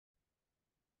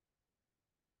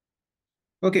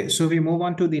Okay, so we move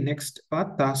on to the next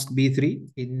part, task B3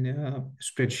 in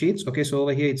spreadsheets. Okay, so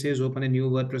over here it says open a new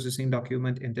word processing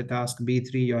document, enter task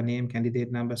B3, your name,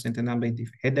 candidate number, center number in the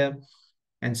header,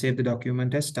 and save the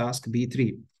document as task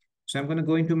B3. So I'm going to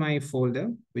go into my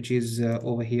folder, which is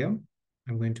over here.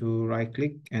 I'm going to right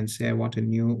click and say I want a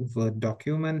new Word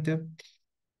document.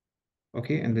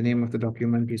 Okay, and the name of the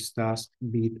document is task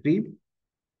B3.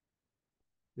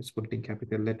 Let's put it in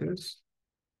capital letters.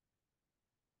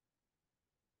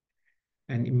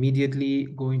 And immediately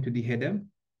go into the header.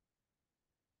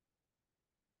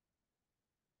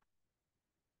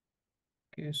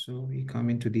 Okay, so we come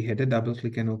into the header, double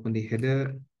click and open the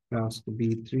header. Task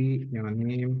B3, your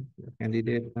name, your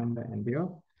candidate number, and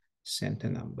your center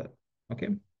number. Okay,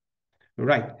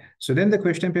 right. So then the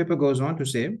question paper goes on to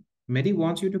say, Mehdi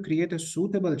wants you to create a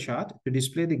suitable chart to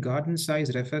display the garden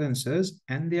size references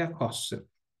and their costs.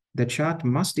 The chart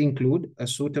must include a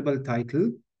suitable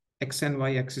title, X and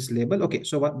Y axis label. Okay,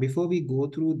 so before we go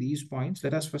through these points,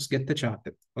 let us first get the chart.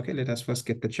 Okay, let us first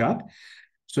get the chart.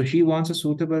 So she wants a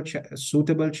suitable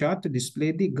chart to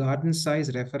display the garden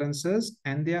size references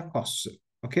and their costs.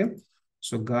 Okay,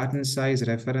 so garden size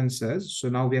references. So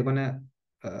now we are gonna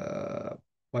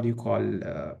what do you call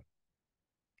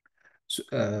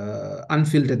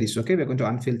unfilter this. Okay, we're going to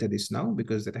unfilter this now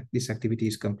because this activity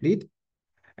is complete.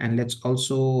 And let's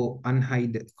also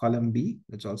unhide column B.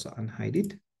 Let's also unhide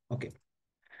it. Okay.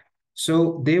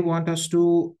 So they want us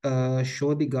to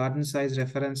show the garden size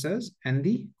references and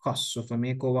the costs. So for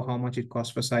makeover, how much it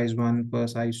costs for size 1, for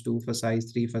size 2, for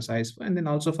size 3, for size 4, and then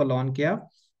also for lawn care,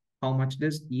 how much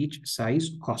does each size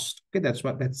cost? Okay,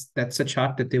 that's a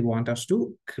chart that they want us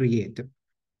to create.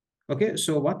 Okay,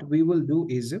 so what we will do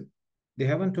is, they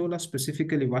haven't told us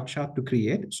specifically what chart to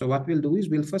create. So what we'll do is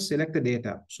we'll first select the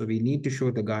data. So we need to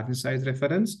show the garden size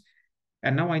reference.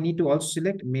 And now I need to also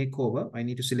select makeover. I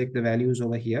need to select the values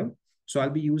over here. So I'll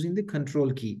be using the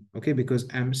control key, okay, because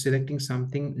I'm selecting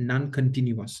something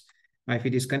non-continuous. Now, if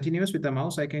it is continuous with the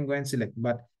mouse, I can go and select,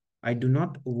 but I do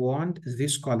not want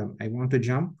this column. I want to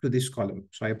jump to this column.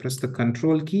 So I press the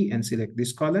control key and select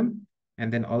this column,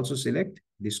 and then also select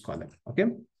this column, okay?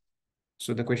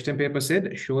 So the question paper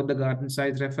said, show the garden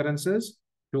size references,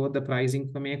 show the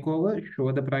pricing for makeover,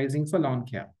 show the pricing for lawn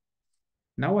care.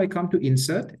 Now I come to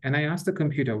insert and I ask the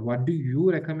computer, what do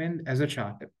you recommend as a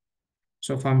chart?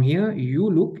 So from here, you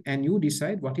look and you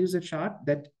decide what is the chart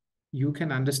that you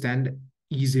can understand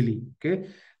easily, okay?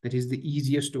 That is the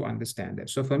easiest to understand.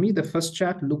 So for me, the first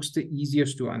chart looks the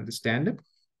easiest to understand.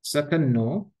 Second,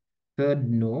 no. Third,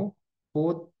 no.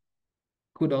 Fourth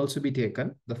could also be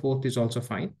taken. The fourth is also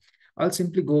fine. I'll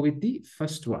simply go with the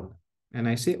first one. And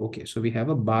I say, okay, so we have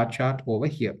a bar chart over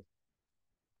here.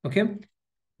 Okay.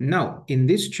 Now, in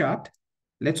this chart,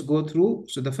 let's go through.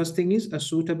 So the first thing is a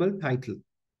suitable title.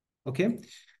 Okay.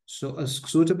 So a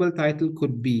suitable title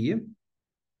could be,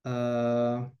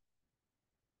 shall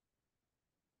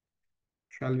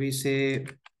we say,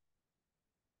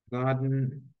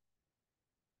 garden.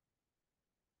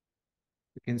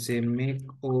 You can say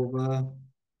makeover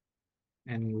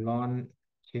and lawn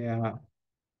care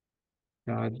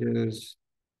charges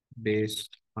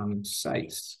based on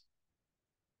size.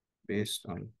 Based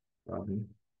on garden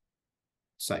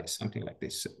size, something like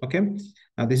this. Okay.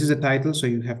 Now this is a title, so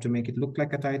you have to make it look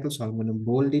like a title. So I'm going to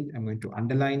bold it. I'm going to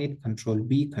underline it. Control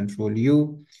B, Control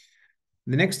U.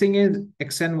 The next thing is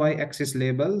X and Y axis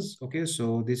labels. Okay,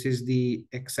 so this is the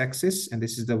X axis and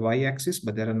this is the Y axis,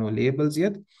 but there are no labels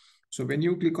yet. So when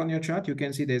you click on your chart, you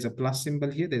can see there's a plus symbol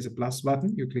here. There's a plus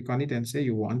button. You click on it and say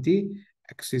you want the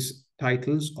axis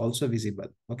titles also visible.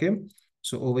 Okay,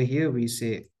 so over here we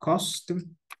say cost.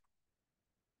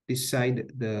 This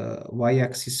side, the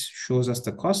y-axis shows us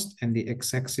the cost and the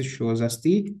x-axis shows us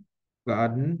the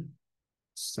garden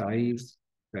size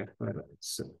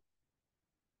reference.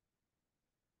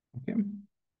 Okay.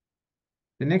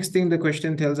 The next thing the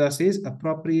question tells us is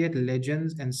appropriate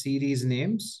legends and series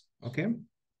names. Okay.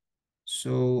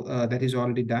 So that is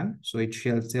already done. So it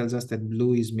tells us that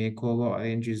blue is makeover,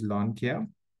 orange is lawn care.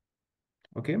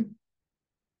 Okay.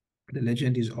 The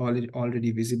legend is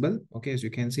already visible. Okay, as you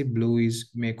can see, blue is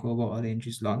makeover, orange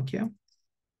is lawn care.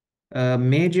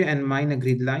 Major and minor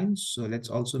grid lines. So let's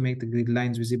also make the grid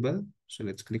lines visible. So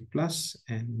let's click plus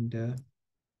and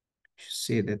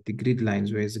say that the grid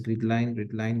lines, where is the grid line,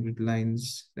 grid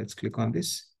lines. Let's click on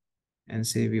this and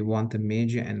say we want the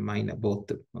major and minor,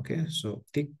 both. Okay, so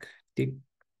tick, tick,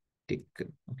 tick.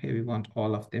 Okay, we want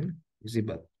all of them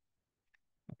visible.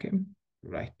 Okay,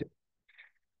 right.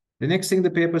 The next thing the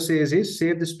paper says is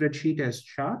save the spreadsheet as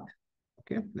chart.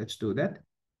 Okay, let's do that.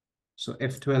 So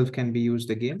F12 can be used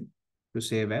again to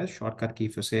save as, shortcut key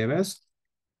for save as.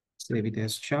 Save it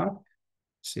as chart.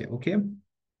 Say okay.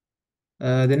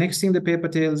 The next thing the paper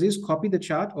tells is copy the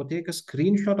chart or take a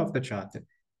screenshot of the chart.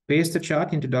 Paste the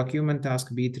chart into document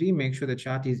task B3. Make sure the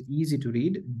chart is easy to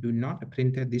read. Do not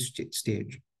print at this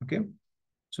stage. Okay.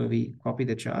 So we copy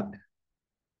the chart,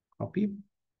 copy,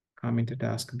 come into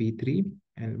task B3,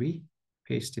 and we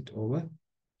paste it over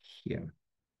here.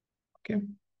 Okay.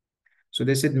 So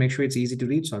they said make sure it's easy to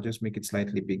read. So I'll just make it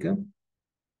slightly bigger.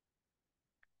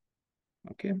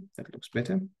 Okay, that looks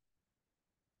better.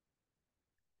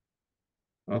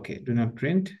 Okay, do not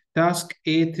print. Task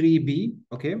A3B,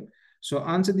 okay. So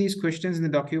answer these questions in the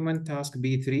document task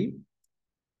B3.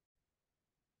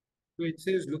 So it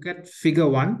says, look at figure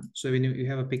 1. So when you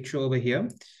have a picture over here,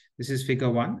 this is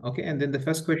figure 1, okay. And then the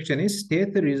first question is,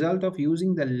 state the result of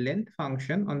using the length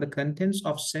function on the contents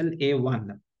of cell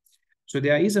A1. So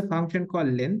there is a function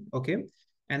called length, okay.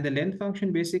 And the length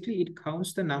function, basically, it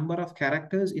counts the number of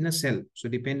characters in a cell. So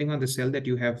depending on the cell that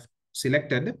you have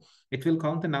selected, it will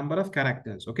count the number of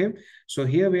characters, okay. So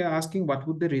here we are asking what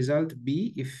would the result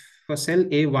be if for cell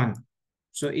A1.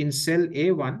 So in cell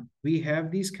A1, we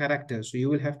have these characters. So you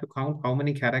will have to count how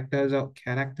many characters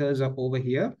are over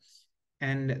here.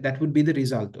 And that would be the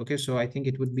result, okay. So I think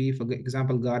it would be, for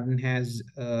example, garden has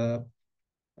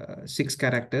 6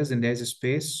 characters and there's a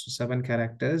space, 7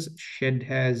 characters. Shed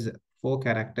has 4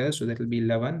 characters, so that will be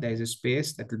 11. There is a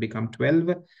space, that will become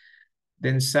 12.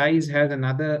 Then size has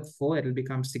another 4, it will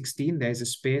become 16. There is a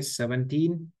space,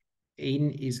 17.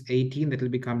 In is 18, that will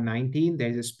become 19. There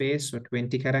is a space, so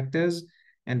 20 characters.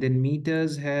 And then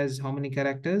meters has how many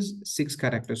characters? 6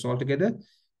 characters. So altogether,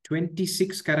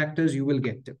 26 characters you will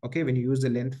get. Okay, when you use the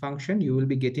length function, you will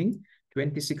be getting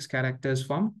 26 characters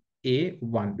from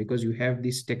A1 because you have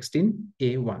this text in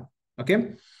A1.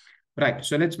 Okay, right.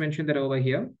 So let's mention that over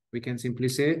here. We can simply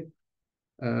say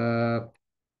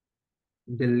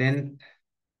the length,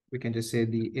 we can just say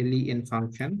the len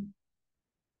function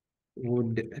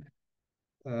would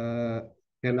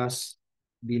tell us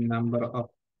the number of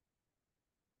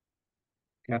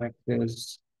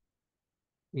characters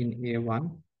in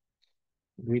A1,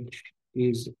 which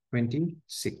is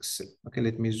 26. Okay,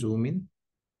 let me zoom in.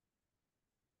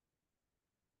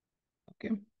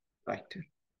 Okay, right.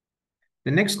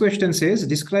 The next question says,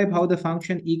 describe how the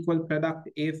function equal product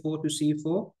A4 to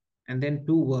C4 and then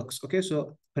 2 works. Okay,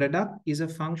 so product is a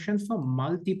function for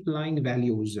multiplying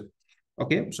values.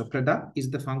 Okay, so product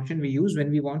is the function we use when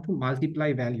we want to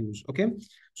multiply values. Okay,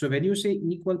 so when you say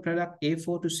equal product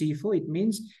A4 to C4, it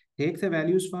means take the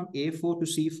values from A4 to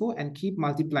C4 and keep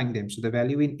multiplying them. So the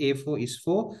value in A4 is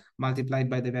 4 multiplied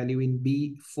by the value in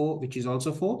B4, which is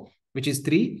also 4, which is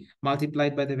 3,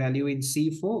 multiplied by the value in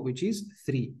C4, which is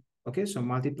 3. Okay, so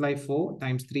multiply 4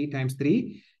 times 3 times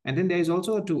 3. And then there is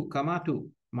also a 2, comma 2,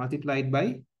 multiplied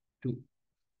by 2.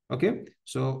 Okay,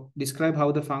 so describe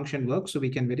how the function works. So we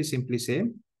can very simply say,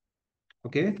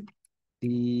 okay,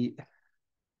 the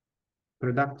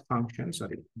product function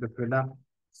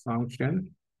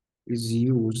is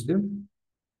used to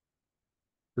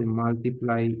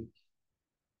multiply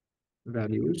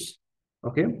values.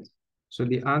 Okay, so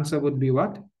the answer would be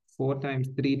what? 4 times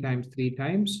 3 times 3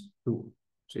 times 2.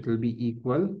 So it will be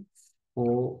equal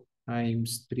 4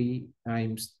 times 3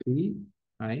 times 3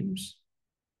 times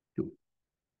 2.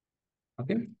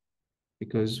 Okay,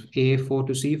 because A4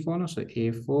 to C4, no? So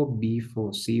A4,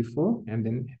 B4, C4, and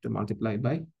then have to multiply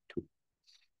by 2.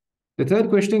 The third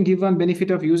question, give one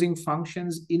benefit of using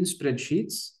functions in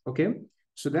spreadsheets. Okay,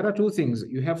 so there are 2 things.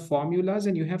 You have formulas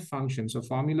and you have functions. So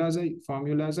formulas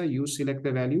are you select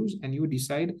the values and you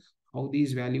decide how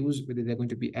these values, whether they're going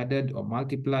to be added or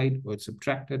multiplied or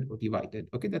subtracted or divided.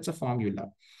 Okay, that's a formula.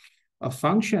 A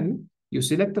function, you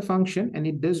select the function and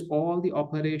it does all the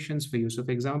operations for you. So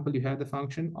for example, you have the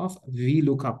function of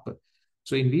VLOOKUP.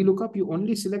 So in VLOOKUP, you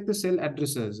only select the cell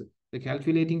addresses, the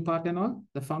calculating part and all,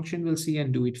 the function will see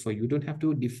and do it for you. You don't have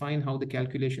to define how the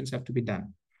calculations have to be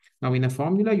done. Now in a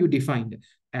formula, you define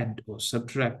add or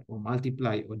subtract or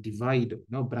multiply or divide,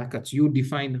 no brackets. You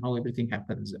define how everything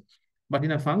happens. But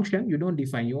in a function, you don't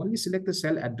define, you only select the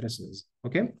cell addresses.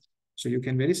 Okay. So you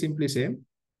can very simply say,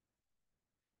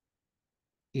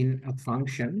 in a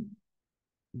function,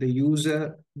 the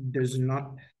user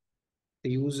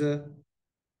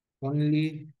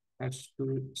only has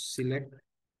to select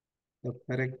the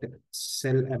correct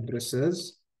cell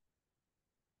addresses,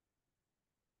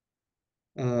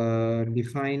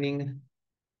 defining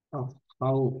of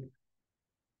how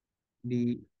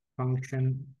the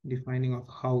function, defining of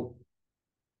how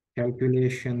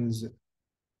calculations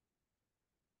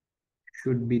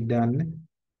should be done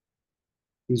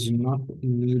is not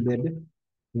needed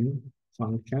in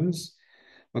functions.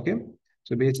 Okay,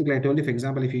 So basically, I told you, for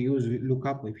example, if you use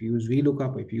lookup, if you use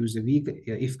VLOOKUP, if you use the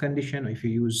if condition, or if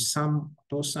you use sum,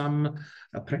 to sum,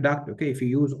 product, okay, if you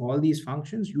use all these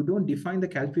functions, you don't define the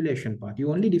calculation part.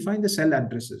 You only define the cell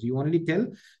addresses. You only tell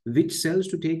which cells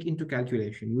to take into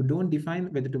calculation. You don't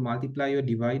define whether to multiply or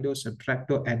divide or subtract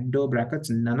or add or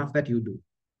brackets. None of that you do.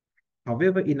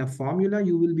 However, in a formula,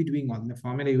 you will be doing all. In a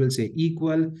formula, you will say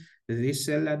equal this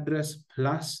cell address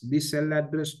plus this cell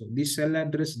address, or this cell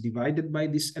address divided by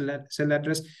this cell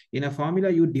address. In a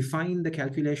formula, you define the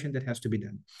calculation that has to be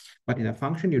done. But in a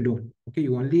function, you don't. Okay,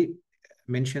 you only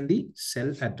mention the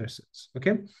cell addresses.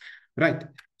 Okay, right.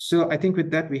 So I think with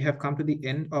that, we have come to the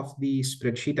end of the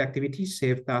spreadsheet activity.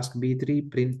 Save task B3,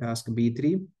 print task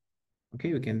B3.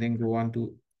 Okay, we can then go on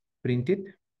to print it.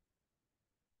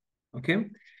 Okay.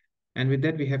 And with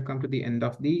that, we have come to the end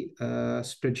of the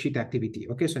spreadsheet activity.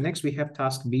 Okay, so next we have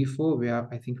task B4, where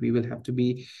I think we will have to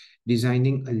be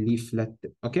designing a leaflet.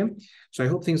 Okay, so I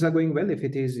hope things are going well. If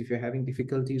it is, if you're having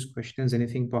difficulties, questions,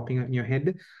 anything popping up in your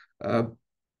head,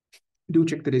 do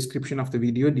check the description of the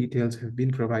video. Details have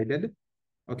been provided.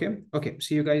 Okay,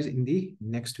 see you guys in the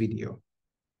next video.